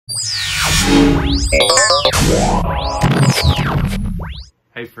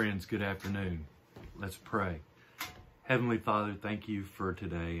Hey friends, good afternoon. Let's pray. Heavenly Father, thank you for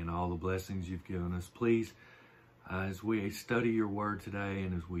today and all the blessings you've given us. Please, as we study your word today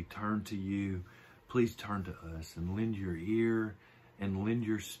and as we turn to you, please turn to us and lend your ear and lend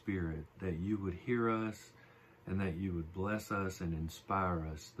your spirit that you would hear us and that you would bless us and inspire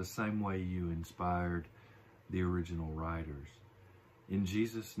us the same way you inspired the original writers. In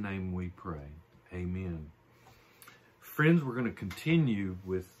Jesus' name we pray. Amen. Friends, we're going to continue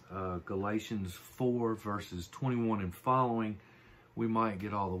with Galatians 4 verses 21 and following. We might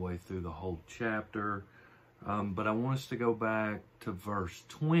get all the way through the whole chapter, but I want us to go back to verse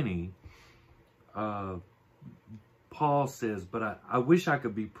 20. Paul says, "But I wish I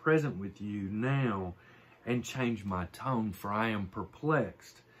could be present with you now and change my tone, for I am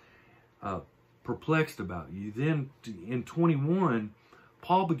perplexed about you." Then in 21,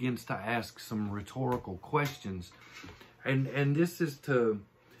 Paul begins to ask some rhetorical questions. And this is and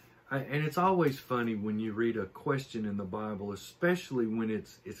it's always funny when you read a question in the Bible, especially when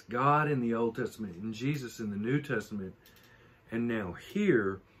it's God in the Old Testament and Jesus in the New Testament. And now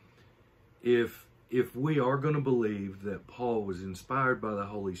here, if we are going to believe that Paul was inspired by the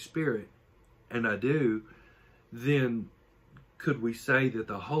Holy Spirit, and I do, then could we say that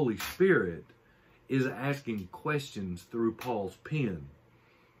the Holy Spirit is asking questions through Paul's pen?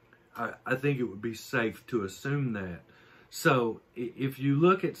 I think it would be safe to assume that. So if you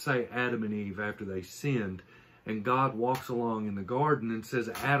look at, say, Adam and Eve after they sinned, and God walks along in the garden and says,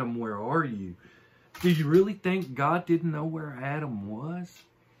 "Adam, where are you?" Do you really think God didn't know where Adam was?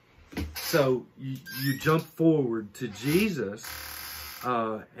 So you jump forward to Jesus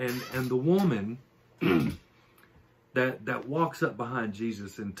and the woman that walks up behind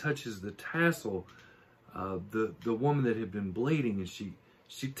Jesus and touches the tassel, the woman that had been bleeding, and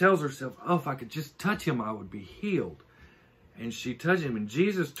she tells herself, "Oh, if I could just touch him, I would be healed." And she touches him, and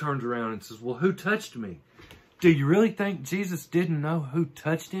Jesus turns around and says, "Well, who touched me?" Do you really think Jesus didn't know who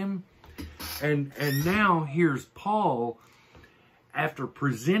touched him? And now here's Paul, after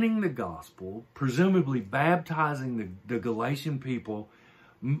presenting the gospel, presumably baptizing the Galatian people,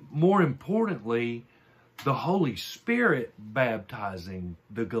 more importantly, the Holy Spirit baptizing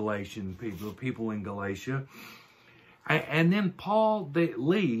the Galatian people, the people in Galatia. And then Paul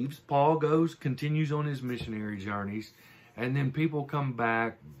leaves. Paul continues on his missionary journeys. And then people come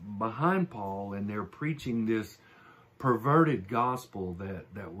back behind Paul, and they're preaching this perverted gospel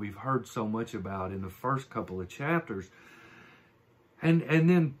that we've heard so much about in the first couple of chapters. And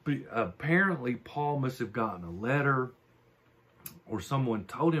then apparently Paul must have gotten a letter, or someone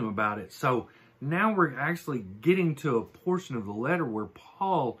told him about it. So now we're actually getting to a portion of the letter where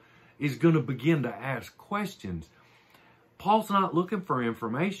Paul is going to begin to ask questions. Paul's not looking for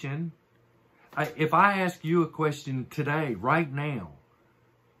information. If I ask you a question today, right now,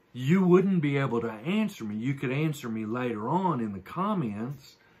 you wouldn't be able to answer me. You could answer me later on in the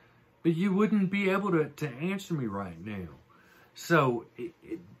comments, but you wouldn't be able to answer me right now. So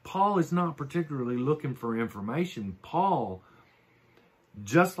Paul is not particularly looking for information. Paul,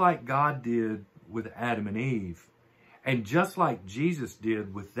 just like God did with Adam and Eve, and just like Jesus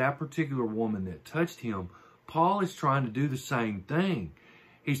did with that particular woman that touched him, Paul is trying to do the same thing.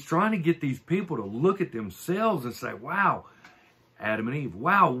 He's trying to get these people to look at themselves and say, "Wow, Adam and Eve,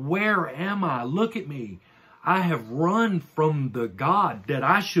 wow, where am I? Look at me. I have run from the God that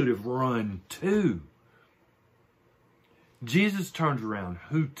I should have run to." Jesus turns around,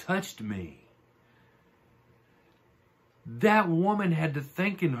 "Who touched me?" That woman had to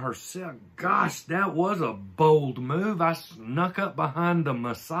think in herself, "Gosh, that was a bold move. I snuck up behind the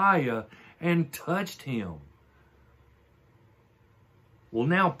Messiah and touched him." Well,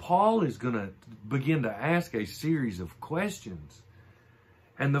 now Paul is going to begin to ask a series of questions.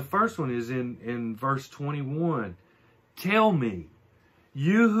 And the first one is in verse 21. "Tell me,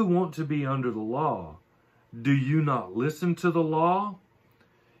 you who want to be under the law, do you not listen to the law?"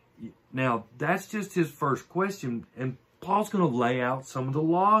 Now, that's just his first question. And Paul's going to lay out some of the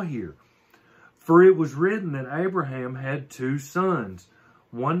law here. "For it was written that Abraham had 2 sons,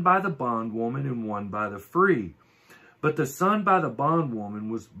 one by the bondwoman and one by the free. But the son by the bondwoman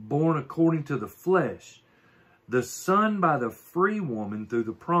was born according to the flesh, the son by the free woman through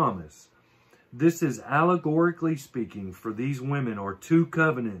the promise. This is allegorically speaking, for these women are 2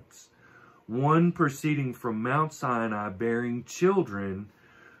 covenants, one proceeding from Mount Sinai, bearing children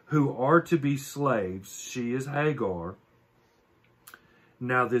who are to be slaves. She is Hagar.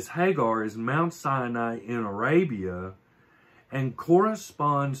 Now this Hagar is Mount Sinai in Arabia and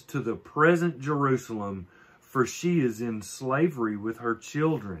corresponds to the present Jerusalem, for she is in slavery with her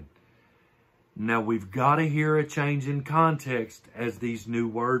children. Now we've got to hear a change in context as these new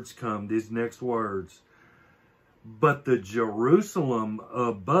words come, these next words. But the Jerusalem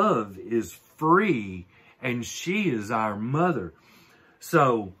above is free, and she is our mother.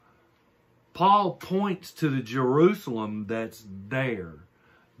 So Paul points to the Jerusalem that's there,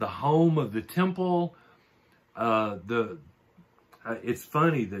 the home of the temple. It's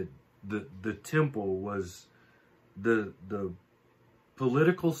funny that the temple was the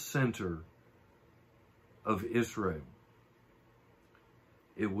political center of Israel.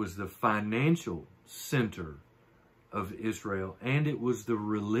 It was the financial center of Israel, and it was the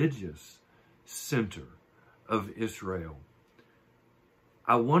religious center of Israel.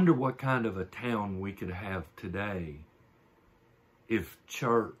 I wonder what kind of a town we could have today if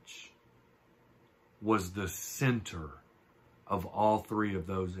church was the center of all three of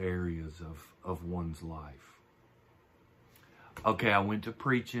those areas of one's life. Okay, I went to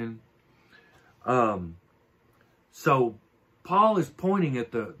preaching. So Paul is pointing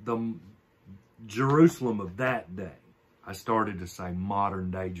at the Jerusalem of that day. I started to say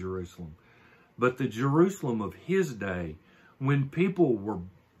modern day Jerusalem. But the Jerusalem of his day, when people were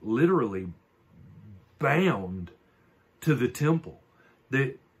literally bound to the temple.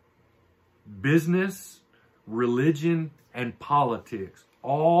 The business, religion, and politics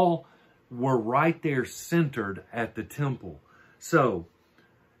all were right there centered at the temple. So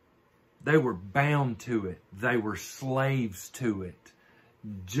they were bound to it. They were slaves to it.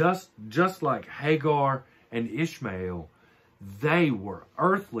 Just like Hagar and Ishmael, they were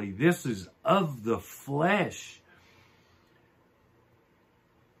earthly. This is of the flesh.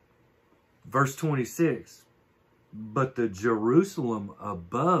 Verse 26, but the Jerusalem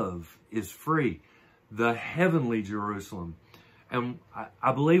above is free, the heavenly Jerusalem. And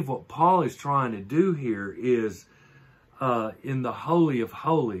I believe what Paul is trying to do here is in the Holy of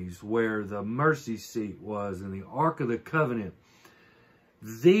Holies, where the mercy seat was and the Ark of the Covenant,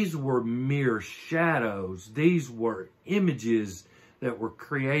 these were mere shadows. These were images that were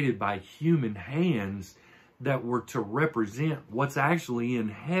created by human hands that were to represent what's actually in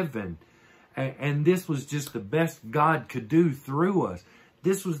heaven. And this was just the best God could do through us.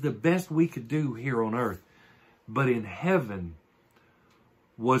 This was the best we could do here on earth. But in heaven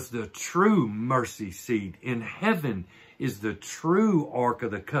was the true mercy seat. In heaven is the true Ark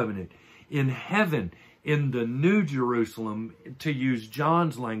of the Covenant. In heaven, in the New Jerusalem, to use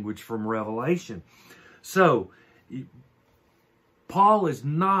John's language from Revelation. So, Paul is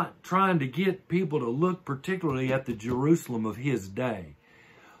not trying to get people to look particularly at the Jerusalem of his day.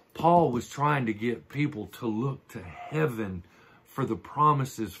 Paul was trying to get people to look to heaven for the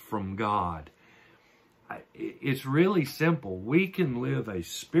promises from God. It's really simple. We can live a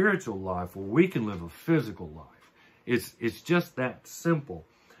spiritual life or we can live a physical life. It's just that simple.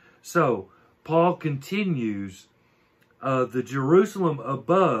 So, Paul continues, the Jerusalem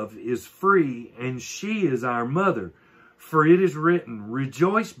above is free, and she is our mother. For it is written,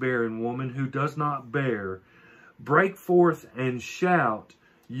 rejoice, barren woman who does not bear. Break forth and shout,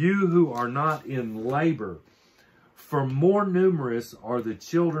 you who are not in labor. For more numerous are the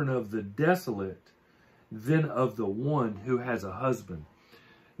children of the desolate than of the one who has a husband.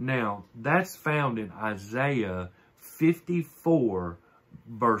 Now, that's found in Isaiah 54,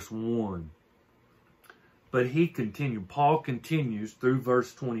 verse 1. But Paul continues through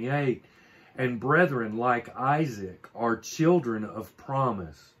verse 28, and brethren like Isaac are children of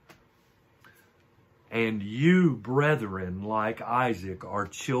promise. And you, brethren like Isaac, are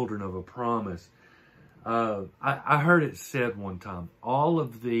children of a promise. I heard it said one time, all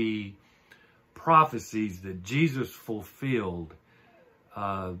of the prophecies that Jesus fulfilled,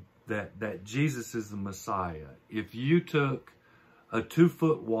 that Jesus is the Messiah, if you took a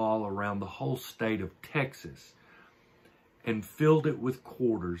 2-foot wall around the whole state of Texas and filled it with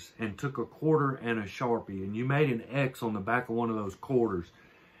quarters and took a quarter and a Sharpie and you made an X on the back of one of those quarters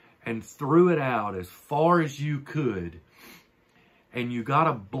and threw it out as far as you could, and you got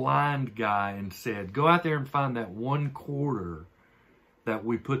a blind guy and said, go out there and find that one quarter that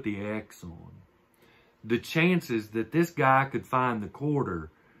we put the X on. The chances that this guy could find the quarter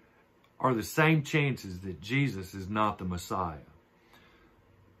are the same chances that Jesus is not the Messiah.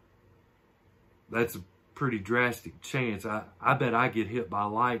 That's a pretty drastic chance. I bet I get hit by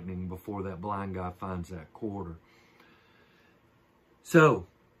lightning before that blind guy finds that quarter. So,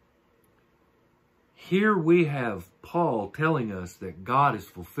 here we have Paul telling us that God is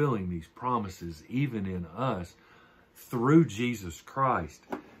fulfilling these promises even in us through Jesus Christ.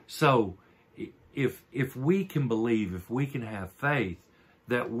 So, if we can believe, if we can have faith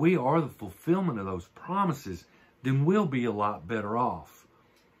that we are the fulfillment of those promises, then we'll be a lot better off.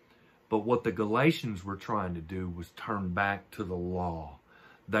 But what the Galatians were trying to do was turn back to the law.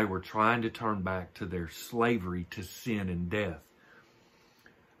 They were trying to turn back to their slavery to sin and death.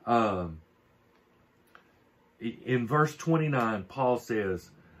 In verse 29, Paul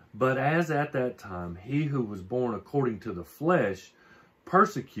says, "But as at that time he who was born according to the flesh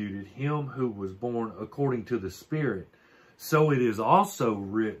persecuted him who was born according to the Spirit, so it is also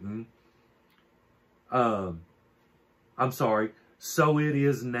written," so it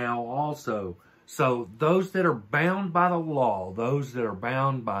is now also. So those that are bound by the law, those that are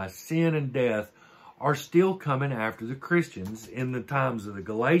bound by sin and death, are still coming after the Christians in the times of the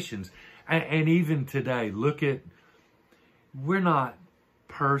Galatians. And even today, look at, we're not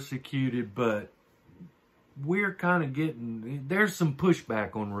persecuted, but we're kind of getting, there's some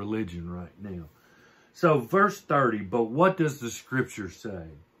pushback on religion right now. So verse 30, "But what does the scripture say?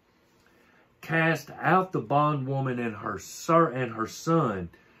 Cast out the bondwoman and her son."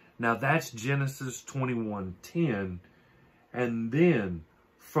 Now that's Genesis 21:10. And then,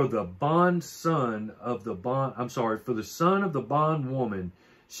 for the son of the bondwoman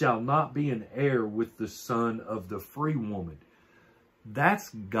shall not be an heir with the son of the free woman. That's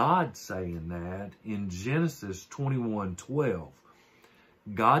God saying that in Genesis 21:12.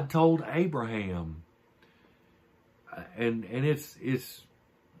 God told Abraham, and it's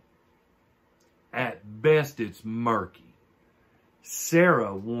at best it's murky.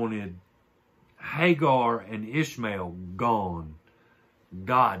 Sarah wanted Hagar and Ishmael gone.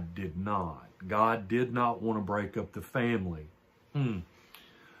 God did not. God did not want to break up the family.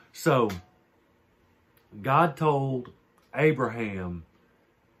 So, God told Abraham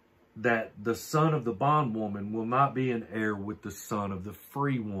that the son of the bondwoman will not be an heir with the son of the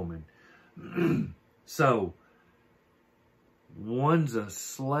free woman. So, one's a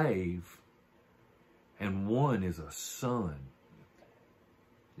slave and one is a son.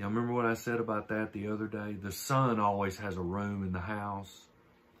 Y'all remember what I said about that the other day? The son always has a room in the house.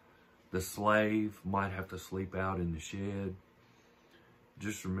 The slave might have to sleep out in the shed.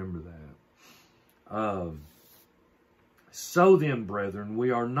 Just remember that. "So then, brethren,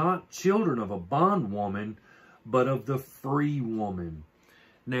 we are not children of a bondwoman, but of the free woman."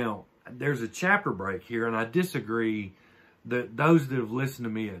 Now, there's a chapter break here, and I disagree that those that have listened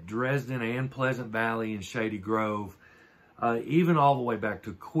to me at Dresden and Pleasant Valley and Shady Grove, even all the way back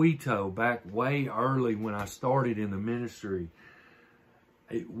to Quito, back way early when I started in the ministry,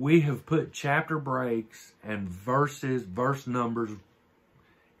 we have put chapter breaks and verse numbers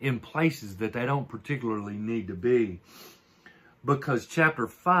in places that they don't particularly need to be. Because chapter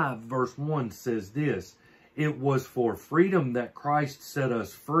 5, verse 1 says this, "It was for freedom that Christ set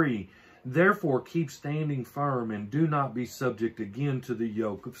us free. Therefore keep standing firm and do not be subject again to the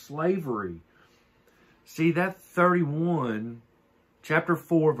yoke of slavery." See, that 31, chapter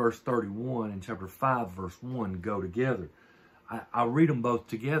 4, verse 31 and chapter 5, verse 1 go together. I'll read them both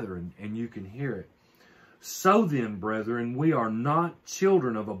together and you can hear it. "So then, brethren, we are not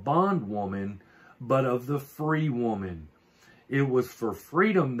children of a bondwoman, but of the free woman. It was for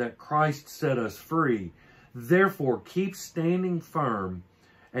freedom that Christ set us free. Therefore, keep standing firm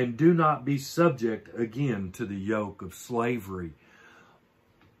and do not be subject again to the yoke of slavery."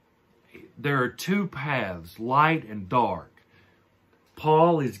 There are two paths, light and dark.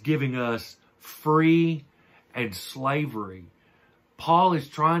 Paul is giving us free and slavery. Paul is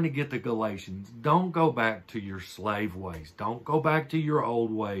trying to get the Galatians, don't go back to your slave ways. Don't go back to your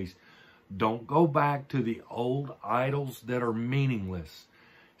old ways. Don't go back to the old idols that are meaningless.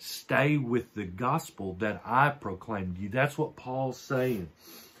 Stay with the gospel that I proclaimed to you. That's what Paul's saying.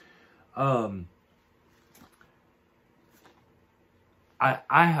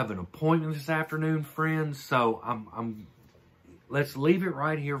 I have an appointment this afternoon, friends, so let's leave it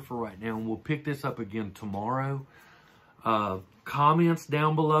right here for right now, and we'll pick this up again tomorrow. Comments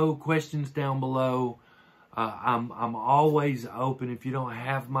down below, questions down below. I'm always open. If you don't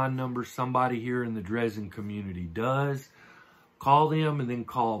have my number, somebody here in the Dresden community does. Call them and then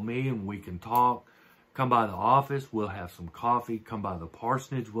call me and we can talk. Come by the office. We'll have some coffee. Come by the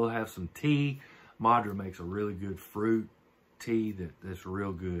parsonage. We'll have some tea. Madra makes a really good fruit tea that's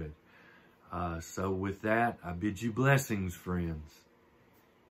real good. So with that, I bid you blessings, friends.